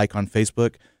follow and a like on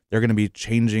Facebook. They're going to be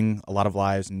changing a lot of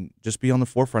lives and just be on the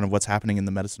forefront of what's happening in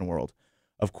the medicine world.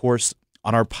 Of course,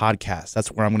 on our podcast, that's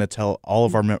where I'm going to tell all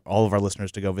of our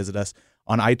listeners to go visit us.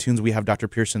 On iTunes, we have Dr.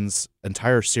 Pearson's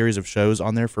entire series of shows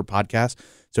on there for podcasts.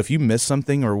 So if you missed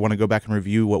something or want to go back and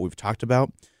review what we've talked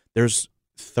about, there's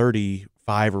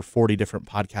 35 or 40 different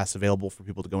podcasts available for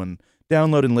people to go and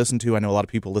download and listen to. I know a lot of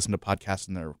people listen to podcasts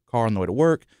in their car on the way to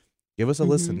work. Give us a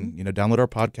listen. Download our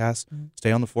podcast.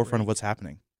 Stay on the forefront of what's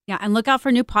happening. Yeah, and look out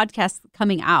for new podcasts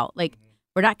coming out.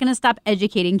 We're not going to stop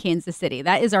educating Kansas City.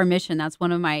 That is our mission. That's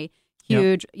one of my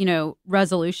huge,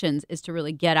 resolutions, is to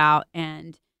really get out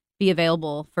and be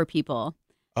available for people.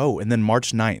 Oh, and then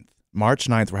March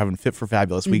 9th, we're having Fit for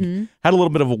Fabulous. We had a little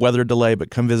bit of a weather delay,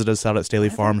 but come visit us out at Staley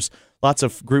Farms. Lots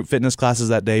of group fitness classes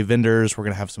that day, vendors. We're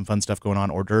going to have some fun stuff going on,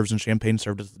 hors d'oeuvres and champagne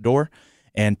served at the door.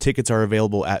 And tickets are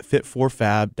available at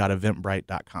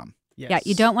fit4fab.eventbrite.com. Yes. Yeah,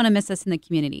 you don't want to miss us in the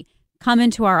community. Come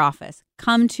into our office.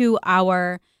 Come to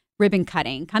our ribbon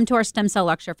cutting. Come to our stem cell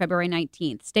lecture February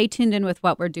 19th. Stay tuned in with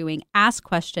what we're doing. Ask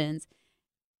questions.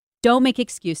 Don't make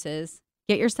excuses.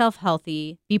 Get yourself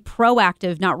healthy. Be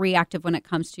proactive, not reactive when it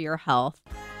comes to your health.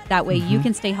 That way you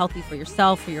can stay healthy for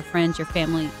yourself, for your friends, your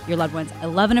family, your loved ones. I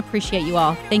love and appreciate you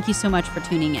all. Thank you so much for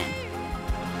tuning in.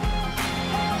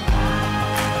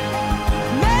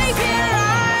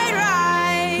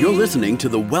 You're listening to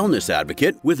The Wellness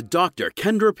Advocate with Dr.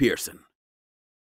 Kendra Pearson.